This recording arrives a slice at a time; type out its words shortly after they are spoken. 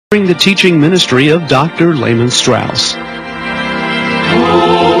During the teaching ministry of Dr. Lehman Strauss.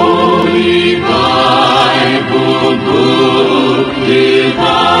 Holy Bible, book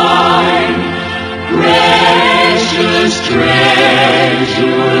divine, precious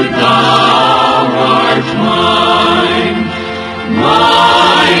treasure, thou art mine,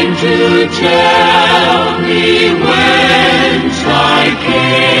 mine to tell me whence I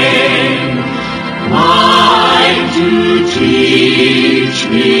came, mine to teach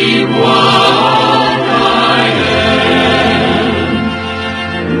me what I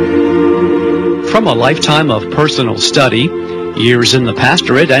am. From a lifetime of personal study, years in the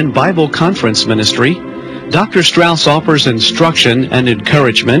pastorate and Bible conference ministry, Dr. Strauss offers instruction and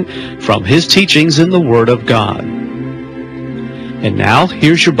encouragement from his teachings in the Word of God. And now,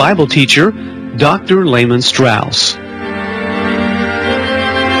 here's your Bible teacher, Dr. Lehman Strauss.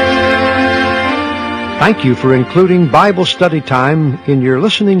 Thank you for including Bible study time in your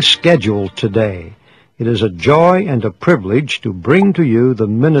listening schedule today. It is a joy and a privilege to bring to you the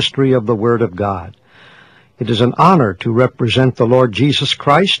ministry of the Word of God. It is an honor to represent the Lord Jesus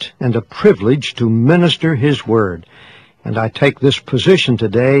Christ and a privilege to minister His Word. And I take this position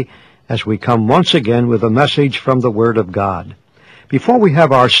today as we come once again with a message from the Word of God. Before we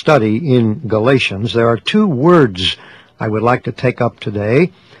have our study in Galatians, there are two words I would like to take up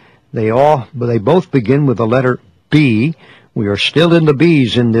today. They both begin with the letter B. We are still in the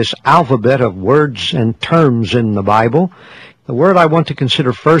B's in this alphabet of words and terms in the Bible. The word I want to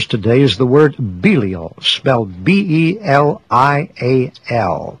consider first today is the word Belial, spelled B-E-L-I-A-L.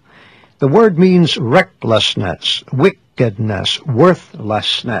 The word means recklessness, wickedness,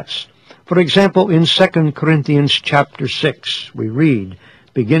 worthlessness. For example, in 2 Corinthians chapter 6, we read,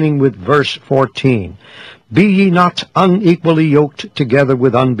 beginning with verse 14, "Be ye not unequally yoked together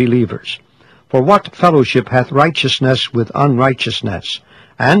with unbelievers. For what fellowship hath righteousness with unrighteousness?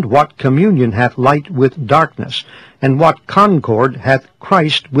 And what communion hath light with darkness? And what concord hath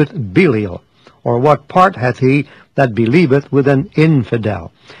Christ with Belial? Or what part hath he that believeth with an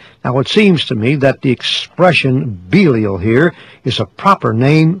infidel?" Now it seems to me that the expression Belial here is a proper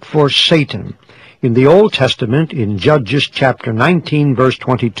name for Satan. In the Old Testament, in Judges chapter 19, verse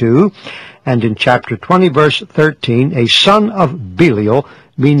 22, and in chapter 20, verse 13, a son of Belial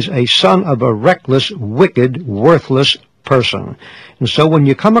means a son of a reckless, wicked, worthless person. And so when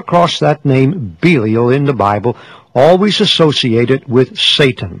you come across that name Belial in the Bible, always associate it with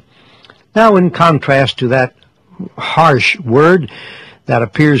Satan. Now, in contrast to that harsh word that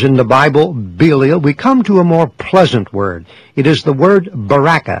appears in the Bible, Belial, we come to a more pleasant word. It is the word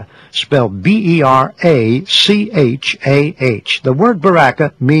Baraka, spelled B-E-R-A-C-H-A-H. The word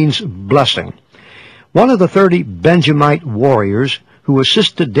Baraka means blessing. One of the 30 Benjamite warriors who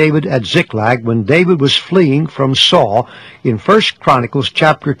assisted David at Ziklag when David was fleeing from Saul in 1 Chronicles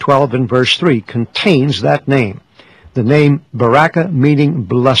chapter 12 and verse 3 contains that name. The name Baraka meaning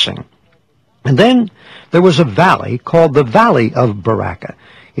blessing. And then there was a valley called the Valley of Baraka.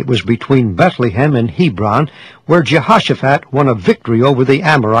 It was between Bethlehem and Hebron, where Jehoshaphat won a victory over the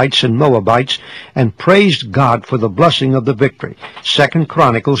Amorites and Moabites and praised God for the blessing of the victory. 2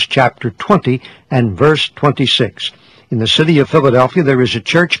 Chronicles chapter 20 and verse 26. In the city of Philadelphia, there is a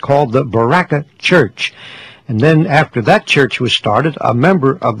church called the Baraka Church. And then after that church was started, a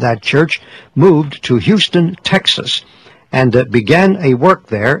member of that church moved to Houston, Texas, and began a work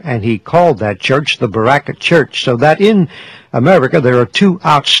there, and he called that church the Baraka Church. So that in America there are two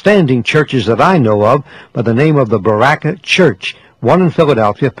outstanding churches that I know of by the name of the Baraka Church. One in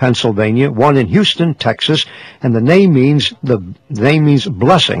Philadelphia, Pennsylvania, one in Houston, Texas, and the name means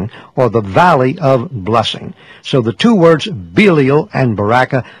blessing, or the Valley of Blessing. So the two words Belial and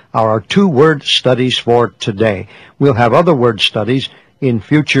Baraka are our two word studies for today. We'll have other word studies in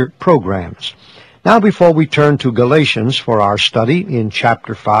future programs. Now, before we turn to Galatians for our study in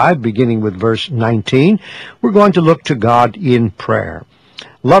chapter 5, beginning with verse 19, we're going to look to God in prayer.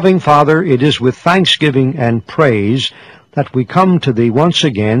 Loving Father, it is with thanksgiving and praise that we come to Thee once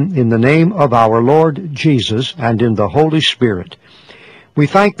again in the name of our Lord Jesus and in the Holy Spirit. We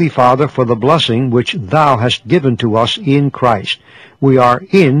thank Thee, Father, for the blessing which Thou hast given to us in Christ. We are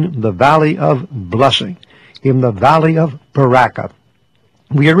in the valley of blessing, in the valley of Baraka.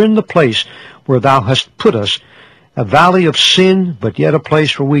 We are in the place where Thou hast put us, a valley of sin, but yet a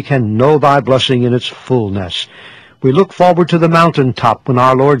place where we can know Thy blessing in its fullness. We look forward to the mountaintop when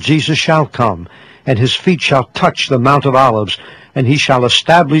our Lord Jesus shall come, and His feet shall touch the Mount of Olives, and He shall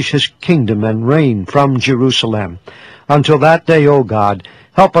establish His kingdom and reign from Jerusalem. Until that day, O God,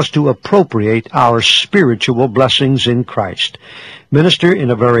 help us to appropriate our spiritual blessings in Christ. Minister in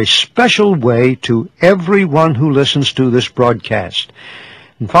a very special way to everyone who listens to this broadcast.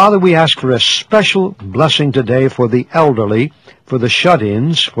 And Father, we ask for a special blessing today for the elderly, for the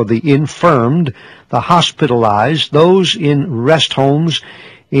shut-ins, for the infirmed, the hospitalized, those in rest homes,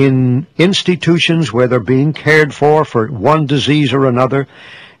 in institutions where they're being cared for one disease or another,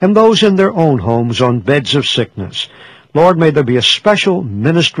 and those in their own homes on beds of sickness. Lord, may there be a special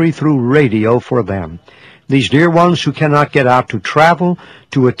ministry through radio for them. These dear ones who cannot get out to travel,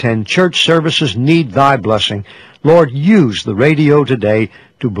 to attend church services, need thy blessing. Lord, use the radio today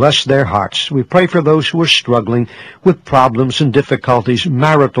to bless their hearts. We pray for those who are struggling with problems and difficulties,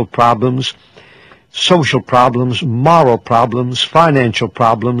 marital problems, social problems, moral problems, financial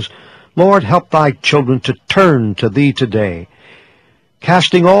problems. Lord, help thy children to turn to thee today,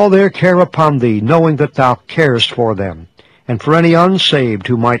 casting all their care upon thee, knowing that thou carest for them. And for any unsaved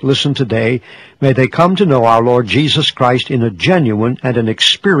who might listen today, may they come to know our Lord Jesus Christ in a genuine and an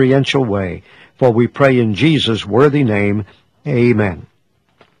experiential way. For we pray in Jesus' worthy name, amen.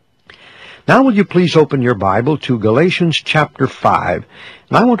 Now will you please open your Bible to Galatians chapter 5.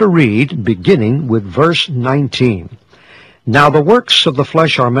 And I want to read, beginning with verse 19. Now the works of the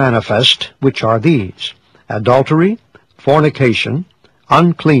flesh are manifest, which are these: adultery, fornication,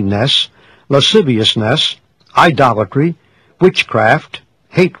 uncleanness, lasciviousness, idolatry, witchcraft,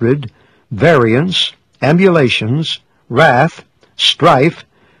 hatred, variance, emulations, wrath, strife,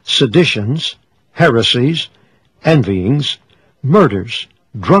 seditions, heresies, envyings, murders,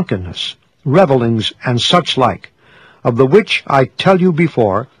 drunkenness, revellings, and such like, of the which I tell you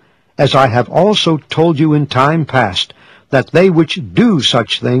before, as I have also told you in time past, that they which do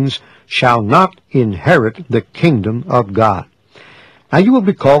such things shall not inherit the kingdom of God. Now you will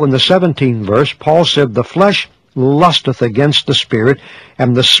recall in the 17th verse, Paul said, the flesh lusteth against the Spirit,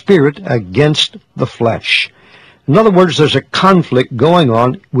 and the Spirit against the flesh. In other words, there's a conflict going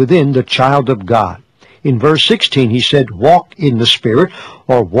on within the child of God. In verse 16, he said, walk in the Spirit,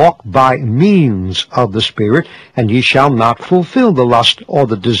 or walk by means of the Spirit, and ye shall not fulfill the lust or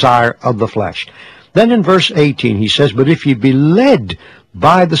the desire of the flesh. Then in verse 18, he says, but if ye be led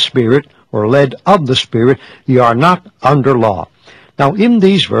by the Spirit, or led of the Spirit, ye are not under law. Now, in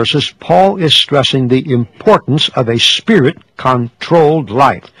these verses, Paul is stressing the importance of a Spirit-controlled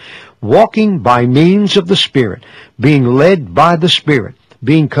life, walking by means of the Spirit, being led by the Spirit,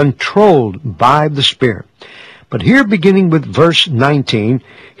 being controlled by the Spirit. But here, beginning with verse 19,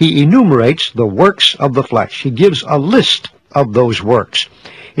 he enumerates the works of the flesh. He gives a list of those works.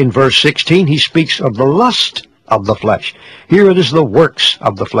 In verse 16, he speaks of the lust of the flesh. Here it is the works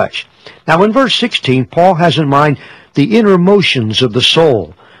of the flesh. Now, in verse 16, Paul has in mind the inner motions of the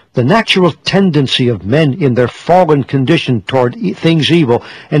soul, the natural tendency of men in their fallen condition toward things evil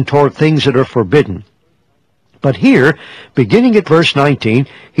and toward things that are forbidden. But here, beginning at verse 19,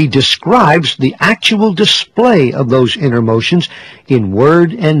 he describes the actual display of those inner motions in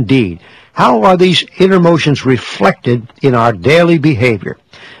word and deed. How are these inner motions reflected in our daily behavior?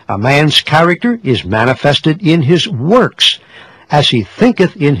 A man's character is manifested in his works. As he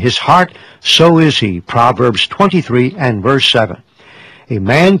thinketh in his heart, so is he. Proverbs 23 and verse 7. A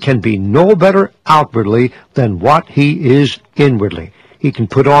man can be no better outwardly than what he is inwardly. He can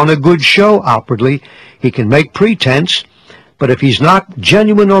put on a good show outwardly. He can make pretense. But if he's not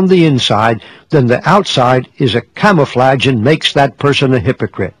genuine on the inside, then the outside is a camouflage and makes that person a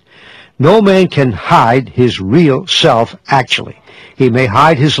hypocrite. No man can hide his real self actually. He may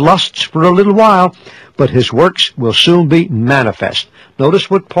hide his lusts for a little while, but his works will soon be manifest. Notice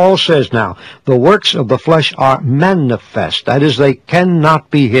what Paul says now. The works of the flesh are manifest. That is, they cannot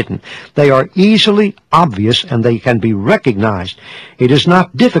be hidden. They are easily obvious and they can be recognized. It is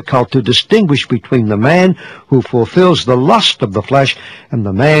not difficult to distinguish between the man who fulfills the lust of the flesh and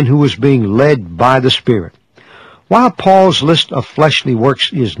the man who is being led by the Spirit. While Paul's list of fleshly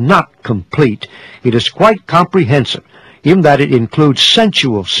works is not complete, it is quite comprehensive, in that it includes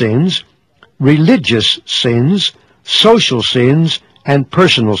sensual sins, religious sins, social sins, and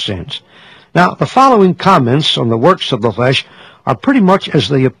personal sins. Now, the following comments on the works of the flesh are pretty much as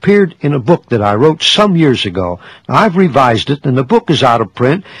they appeared in a book that I wrote some years ago. Now, I've revised it, and the book is out of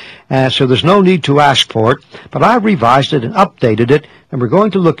print, so there's no need to ask for it, but I've revised it and updated it, and we're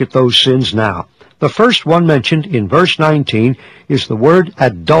going to look at those sins now. The first one mentioned in verse 19 is the word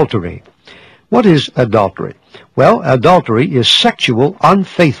adultery. What is adultery? Well, adultery is sexual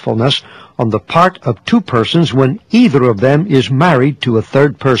unfaithfulness on the part of two persons when either of them is married to a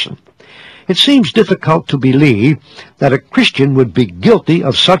third person. It seems difficult to believe that a Christian would be guilty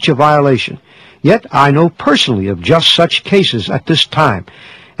of such a violation. Yet I know personally of just such cases at this time,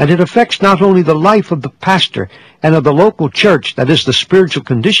 and it affects not only the life of the pastor and of the local church, that is the spiritual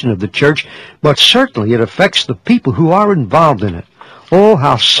condition of the church, but certainly it affects the people who are involved in it. Oh,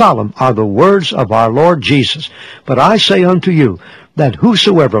 how solemn are the words of our Lord Jesus. But I say unto you, that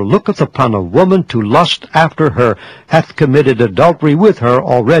whosoever looketh upon a woman to lust after her hath committed adultery with her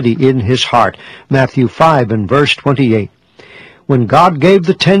already in his heart. Matthew 5 and verse 28. When God gave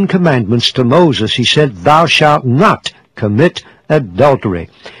the 10 Commandments to Moses, he said, Thou shalt not commit adultery.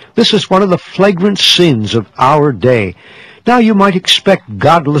 This is one of the flagrant sins of our day. Now, you might expect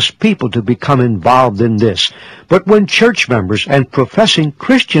godless people to become involved in this, but when church members and professing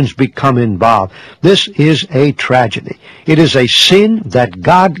Christians become involved, this is a tragedy. It is a sin that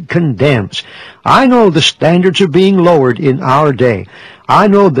God condemns. I know the standards are being lowered in our day. I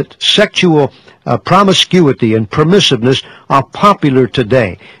know that sexual promiscuity and permissiveness are popular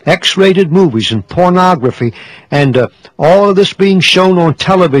today. X-rated movies and pornography and all of this being shown on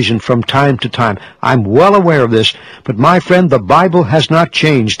television from time to time. I'm well aware of this, but my friend, the Bible has not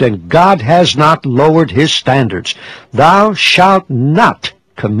changed and God has not lowered his standards. Thou shalt not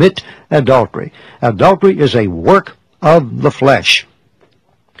commit adultery. Adultery is a work of the flesh.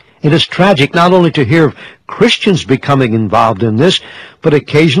 It is tragic not only to hear of Christians becoming involved in this, but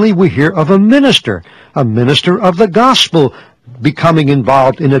occasionally we hear of a minister of the gospel becoming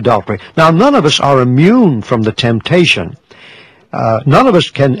involved in adultery. Now, none of us are immune from the temptation. None of us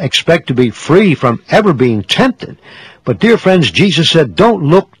can expect to be free from ever being tempted. But, dear friends, Jesus said, don't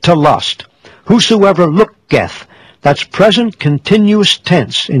look to lust. Whosoever looketh. That's present continuous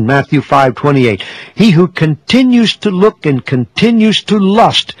tense in Matthew 5:28. He who continues to look and continues to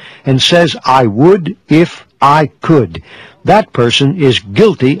lust and says, I would if I could. That person is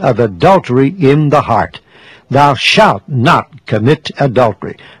guilty of adultery in the heart. Thou shalt not commit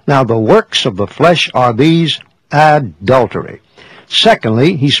adultery. Now, the works of the flesh are these: adultery.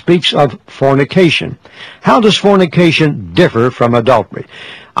 Secondly, he speaks of fornication. How does fornication differ from adultery?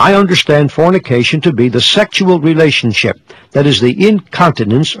 I understand fornication to be the sexual relationship, that is the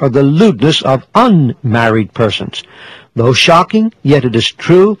incontinence or the lewdness of unmarried persons. Though shocking, yet it is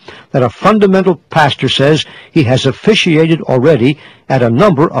true that a fundamental pastor says he has officiated already at a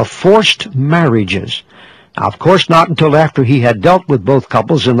number of forced marriages. Now, of course, not until after he had dealt with both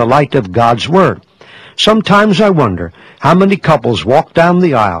couples in the light of God's Word. Sometimes I wonder how many couples walk down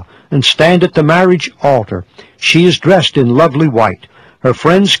the aisle and stand at the marriage altar. She is dressed in lovely white. Her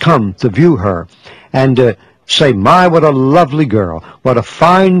friends come to view her and say, my, what a lovely girl, what a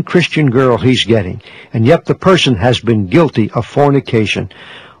fine Christian girl he's getting. And yet the person has been guilty of fornication.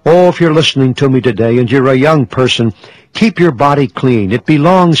 Oh, if you're listening to me today and you're a young person, keep your body clean. It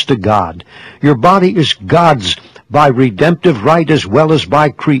belongs to God. Your body is God's by redemptive right as well as by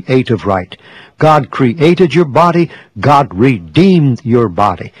creative right. God created your body. God redeemed your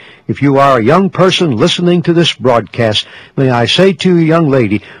body. If you are a young person listening to this broadcast, may I say to you, young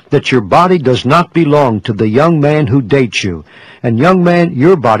lady, that your body does not belong to the young man who dates you. And young man,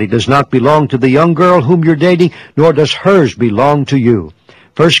 your body does not belong to the young girl whom you're dating, nor does hers belong to you.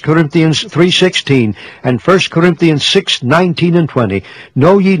 1 Corinthians 3:16 and 1 Corinthians 6:19 and 20.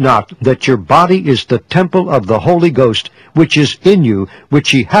 Know ye not that your body is the temple of the Holy Ghost, which is in you,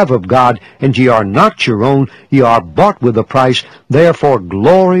 which ye have of God, and ye are not your own, ye are bought with a price. Therefore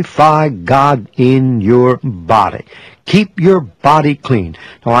glorify God in your body. Keep your body clean.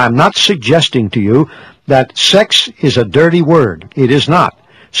 Now, I am not suggesting to you that sex is a dirty word. It is not.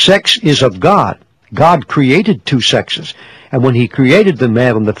 Sex is of God. God created two sexes. And when he created the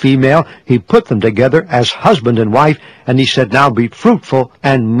male and the female, he put them together as husband and wife, and he said, now be fruitful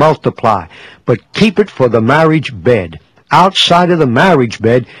and multiply. But keep it for the marriage bed. Outside of the marriage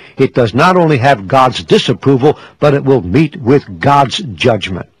bed, it does not only have God's disapproval, but it will meet with God's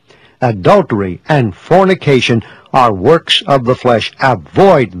judgment. Adultery and fornication are works of the flesh.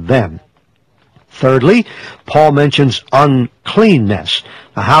 Avoid them. Thirdly, Paul mentions uncleanness.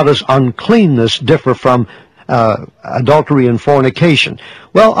 Now, how does uncleanness differ from adultery and fornication?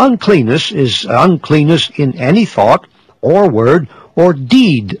 Well, uncleanness is uncleanness in any thought or word or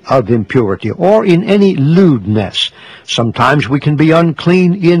deed of impurity or in any lewdness. Sometimes we can be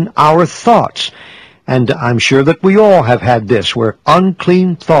unclean in our thoughts. And I'm sure that we all have had this, where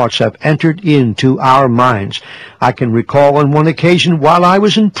unclean thoughts have entered into our minds. I can recall on one occasion while I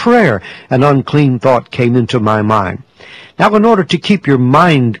was in prayer, an unclean thought came into my mind. Now, in order to keep your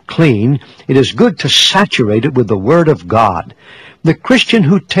mind clean, it is good to saturate it with the Word of God. The Christian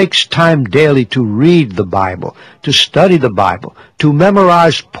who takes time daily to read the Bible, to study the Bible, to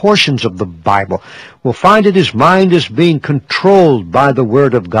memorize portions of the Bible, will find that his mind is being controlled by the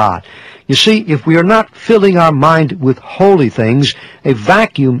Word of God. You see, if we are not filling our mind with holy things, a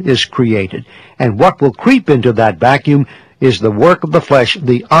vacuum is created. And what will creep into that vacuum is the work of the flesh,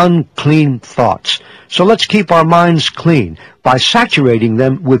 the unclean thoughts. So let's keep our minds clean by saturating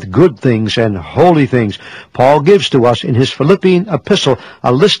them with good things and holy things. Paul gives to us in his Philippian epistle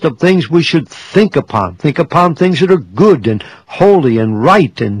a list of things we should think upon. Think upon things that are good and holy and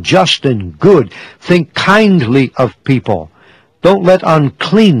right and just and good. Think kindly of people. Don't let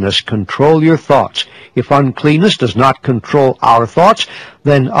uncleanness control your thoughts. If uncleanness does not control our thoughts,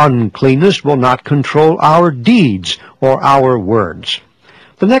 then uncleanness will not control our deeds or our words.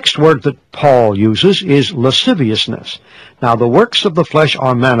 The next word that Paul uses is lasciviousness. Now, the works of the flesh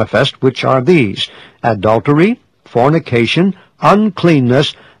are manifest, which are these: adultery, fornication,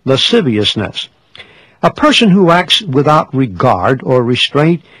 uncleanness, lasciviousness. A person who acts without regard or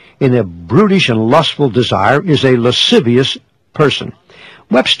restraint in a brutish and lustful desire is a lascivious person.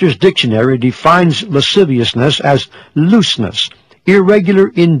 Webster's dictionary defines lasciviousness as looseness, irregular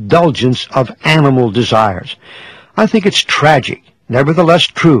indulgence of animal desires. I think it's tragic, nevertheless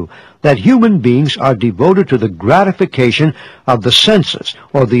true, that human beings are devoted to the gratification of the senses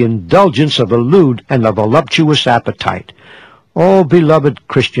or the indulgence of a lewd and a voluptuous appetite. Oh, beloved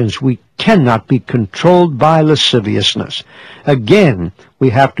Christians, we cannot be controlled by lasciviousness. Again, we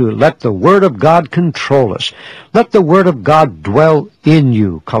have to let the Word of God control us. Let the Word of God dwell in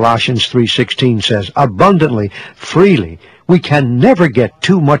you, Colossians 3:16 says, abundantly, freely. We can never get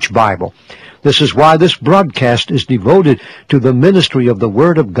too much Bible. This is why this broadcast is devoted to the ministry of the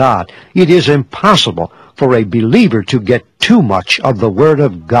Word of God. It is impossible for a believer to get too much of the Word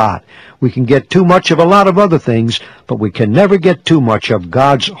of God. We can get too much of a lot of other things, but we can never get too much of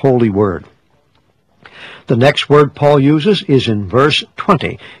God's holy Word. The next word Paul uses is in verse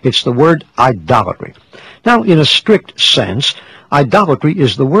 20. It's the word idolatry. Now, in a strict sense, idolatry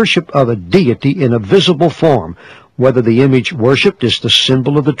is the worship of a deity in a visible form, whether the image worshipped is the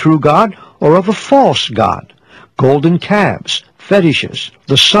symbol of the true God or of a false god. Golden calves, fetishes,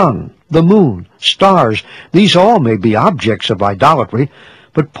 the sun, the moon, stars, these all may be objects of idolatry,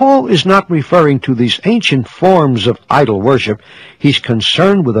 but Paul is not referring to these ancient forms of idol worship. He's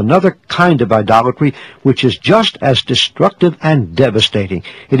concerned with another kind of idolatry which is just as destructive and devastating.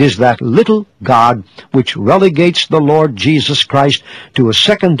 It is that little god which relegates the Lord Jesus Christ to a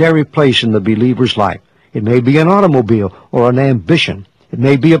secondary place in the believer's life. It may be an automobile or an ambition. It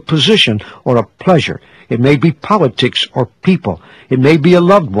may be a position or a pleasure. It may be politics or people. It may be a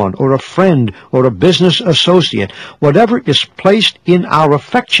loved one or a friend or a business associate. Whatever is placed in our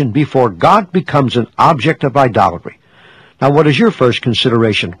affection before God becomes an object of idolatry. Now, what is your first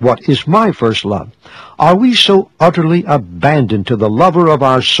consideration? What is my first love? Are we so utterly abandoned to the lover of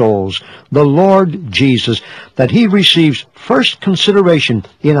our souls, the Lord Jesus, that he receives first consideration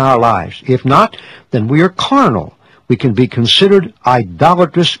in our lives? If not, then we are carnal. We can be considered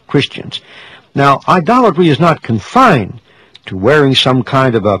idolatrous Christians. Now, idolatry is not confined to wearing some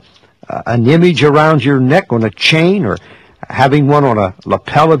kind of an image around your neck on a chain, or having one on a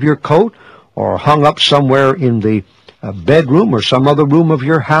lapel of your coat, or hung up somewhere in the bedroom or some other room of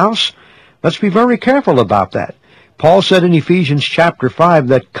your house. Let's be very careful about that. Paul said in Ephesians chapter 5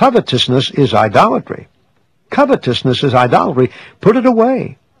 that covetousness is idolatry. Covetousness is idolatry. Put it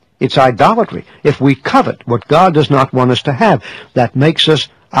away. It's idolatry. If we covet what God does not want us to have, that makes us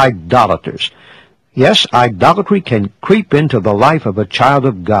idolaters. Yes, idolatry can creep into the life of a child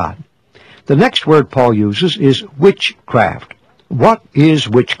of God. The next word Paul uses is witchcraft. What is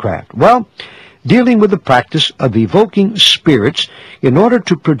witchcraft? Well, dealing with the practice of evoking spirits in order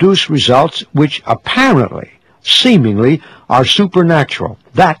to produce results which apparently, seemingly, are supernatural.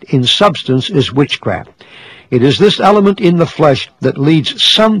 That, in substance, is witchcraft. It is this element in the flesh that leads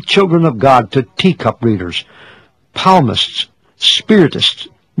some children of God to teacup readers, palmists, spiritists,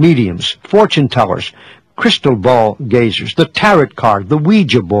 mediums, fortune tellers, crystal ball gazers, the tarot card, the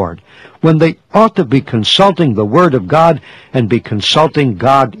Ouija board, when they ought to be consulting the Word of God and be consulting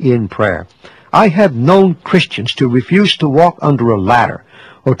God in prayer. I have known Christians to refuse to walk under a ladder,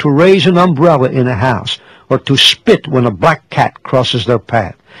 or to raise an umbrella in a house, or to spit when a black cat crosses their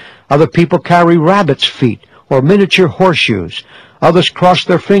path. Other people carry rabbit's feet or miniature horseshoes. Others cross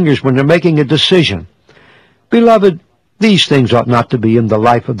their fingers when they're making a decision. Beloved, these things ought not to be in the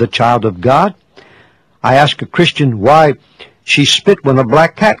life of the child of God. I asked a Christian why she spit when a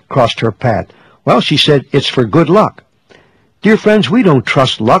black cat crossed her path. Well, she said, it's for good luck. Dear friends, we don't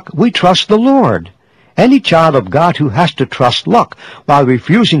trust luck. We trust the Lord. Any child of God who has to trust luck while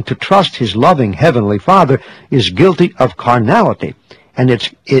refusing to trust his loving Heavenly Father is guilty of carnality. and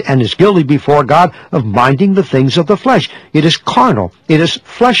is guilty before God of minding the things of the flesh. It is carnal, it is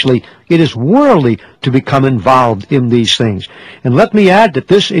fleshly, it is worldly to become involved in these things. And let me add that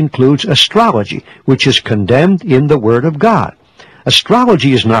this includes astrology, which is condemned in the Word of God.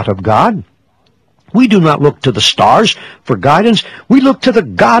 Astrology is not of God. We do not look to the stars for guidance. We look to the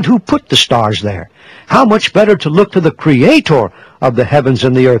God who put the stars there. How much better to look to the Creator of the heavens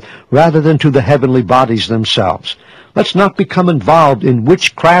and the earth rather than to the heavenly bodies themselves. Let's not become involved in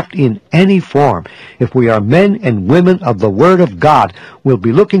witchcraft in any form. If we are men and women of the Word of God, we'll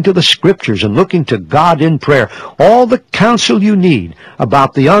be looking to the Scriptures and looking to God in prayer. All the counsel you need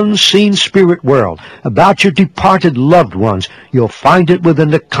about the unseen spirit world, about your departed loved ones, you'll find it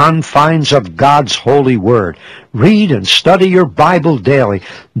within the confines of God's holy Word. Read and study your Bible daily.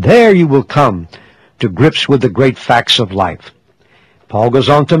 There you will come to grips with the great facts of life. Paul goes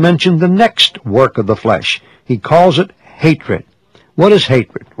on to mention the next work of the flesh. He calls it hatred. What is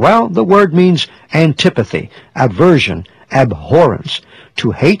hatred? Well, the word means antipathy, aversion, abhorrence.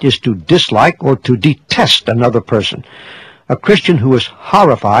 To hate is to dislike or to detest another person. A Christian who is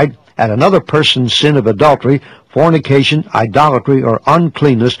horrified at another person's sin of adultery, fornication, idolatry, or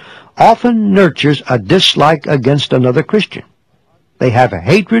uncleanness often nurtures a dislike against another Christian. They have a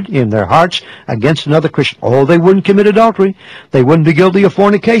hatred in their hearts against another Christian. Oh, they wouldn't commit adultery. They wouldn't be guilty of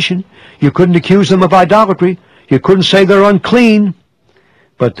fornication. You couldn't accuse them of idolatry. You couldn't say they're unclean.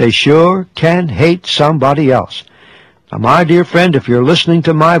 But they sure can hate somebody else. Now, my dear friend, if you're listening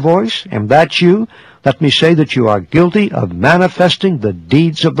to my voice, and that's you, let me say that you are guilty of manifesting the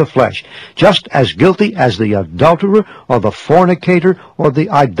deeds of the flesh, just as guilty as the adulterer or the fornicator or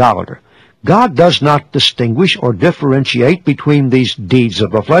the idolater. God does not distinguish or differentiate between these deeds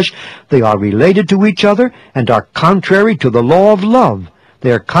of the flesh. They are related to each other and are contrary to the law of love.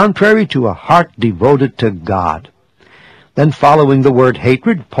 They are contrary to a heart devoted to God. Then following the word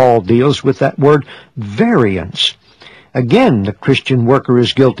hatred, Paul deals with that word variance. Again, the Christian worker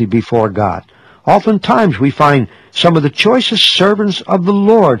is guilty before God. Oftentimes we find some of the choicest servants of the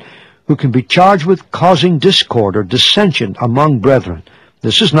Lord who can be charged with causing discord or dissension among brethren.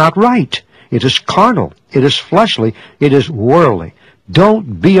 This is not right. It is carnal. It is fleshly. It is worldly.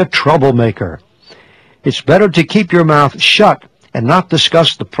 Don't be a troublemaker. It's better to keep your mouth shut and not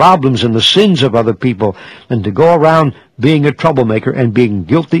discuss the problems and the sins of other people than to go around being a troublemaker and being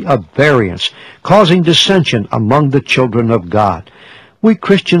guilty of variance, causing dissension among the children of God. We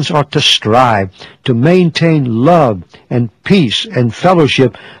Christians ought to strive to maintain love and peace and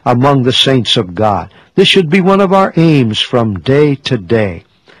fellowship among the saints of God. This should be one of our aims from day to day.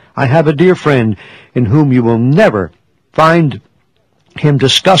 I have a dear friend in whom you will never find him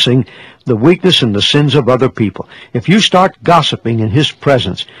discussing the weakness and the sins of other people. If you start gossiping in his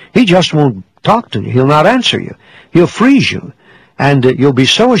presence, he just won't talk to you. He'll not answer you. He'll freeze you. And you'll be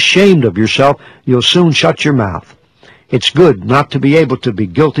so ashamed of yourself, you'll soon shut your mouth. It's good not to be able to be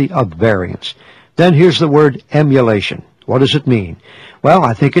guilty of variance. Then here's the word emulation. What does it mean? Well,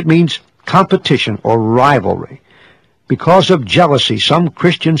 I think it means competition or rivalry. Because of jealousy, some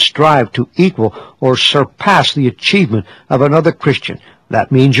Christians strive to equal or surpass the achievement of another Christian. That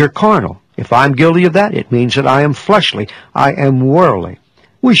means you're carnal. If I'm guilty of that, it means that I am fleshly. I am worldly.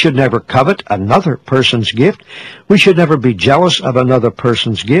 We should never covet another person's gift. We should never be jealous of another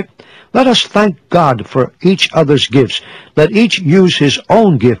person's gift. Let us thank God for each other's gifts. Let each use his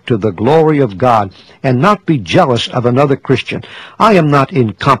own gift to the glory of God and not be jealous of another Christian. I am not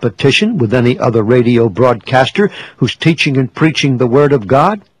in competition with any other radio broadcaster who's teaching and preaching the Word of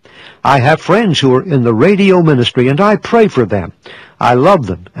God. I have friends who are in the radio ministry, and I pray for them. I love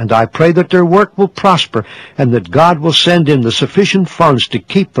them, and I pray that their work will prosper and that God will send in the sufficient funds to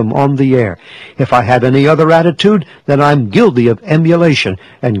keep them on the air. If I have any other attitude, then I'm guilty of emulation,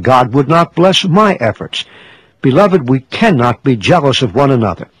 and God would not bless my efforts. Beloved, we cannot be jealous of one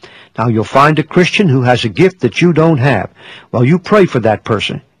another. Now, you'll find a Christian who has a gift that you don't have. Well, you pray for that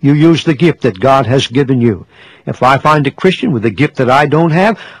person. You use the gift that God has given you. If I find a Christian with a gift that I don't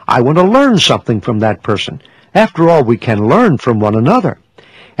have, I want to learn something from that person. After all, we can learn from one another.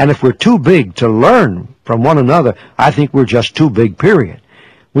 And if we're too big to learn from one another, I think we're just too big, period.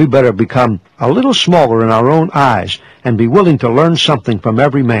 We better become a little smaller in our own eyes and be willing to learn something from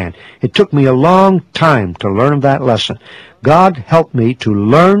every man. It took me a long time to learn that lesson. God help me to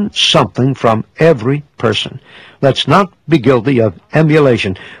learn something from every person. Let's not be guilty of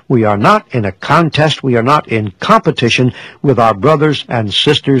emulation. We are not in a contest. We are not in competition with our brothers and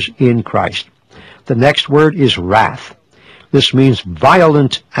sisters in Christ. The next word is wrath. This means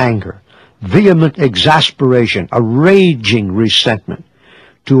violent anger, vehement exasperation, a raging resentment.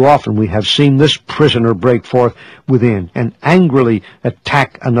 Too often we have seen this prisoner break forth within and angrily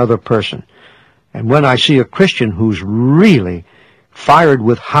attack another person. And when I see a Christian who's really fired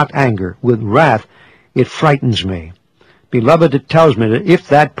with hot anger, with wrath, it frightens me. Beloved, it tells me that if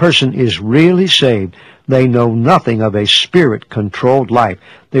that person is really saved, they know nothing of a spirit-controlled life.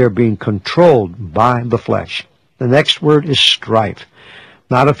 They are being controlled by the flesh. The next word is strife.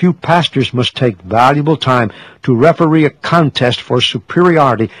 Not a few pastors must take valuable time to referee a contest for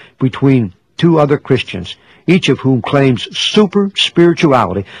superiority between two other Christians, each of whom claims super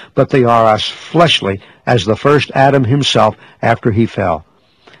spirituality, but they are as fleshly as the first Adam himself after he fell.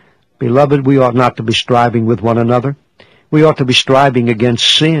 Beloved, we ought not to be striving with one another. We ought to be striving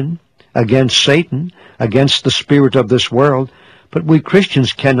against sin, against Satan, against the spirit of this world, but we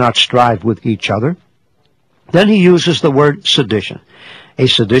Christians cannot strive with each other. Then he uses the word sedition. A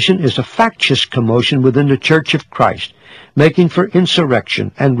sedition is a factious commotion within the Church of Christ, making for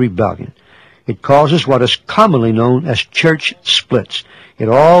insurrection and rebellion. It causes what is commonly known as church splits. It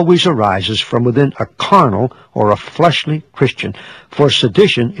always arises from within a carnal or a fleshly Christian, for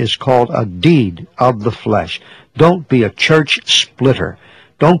sedition is called a deed of the flesh. Don't be a church splitter.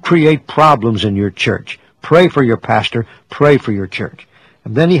 Don't create problems in your church. Pray for your pastor. Pray for your church.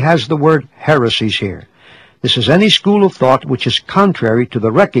 And then he has the word heresies here. This is any school of thought which is contrary to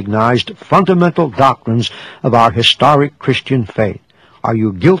the recognized fundamental doctrines of our historic Christian faith. Are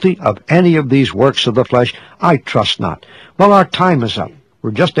you guilty of any of these works of the flesh? I trust not. Well, our time is up. We're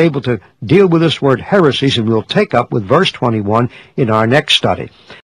just able to deal with this word heresies, and we'll take up with verse 21 in our next study.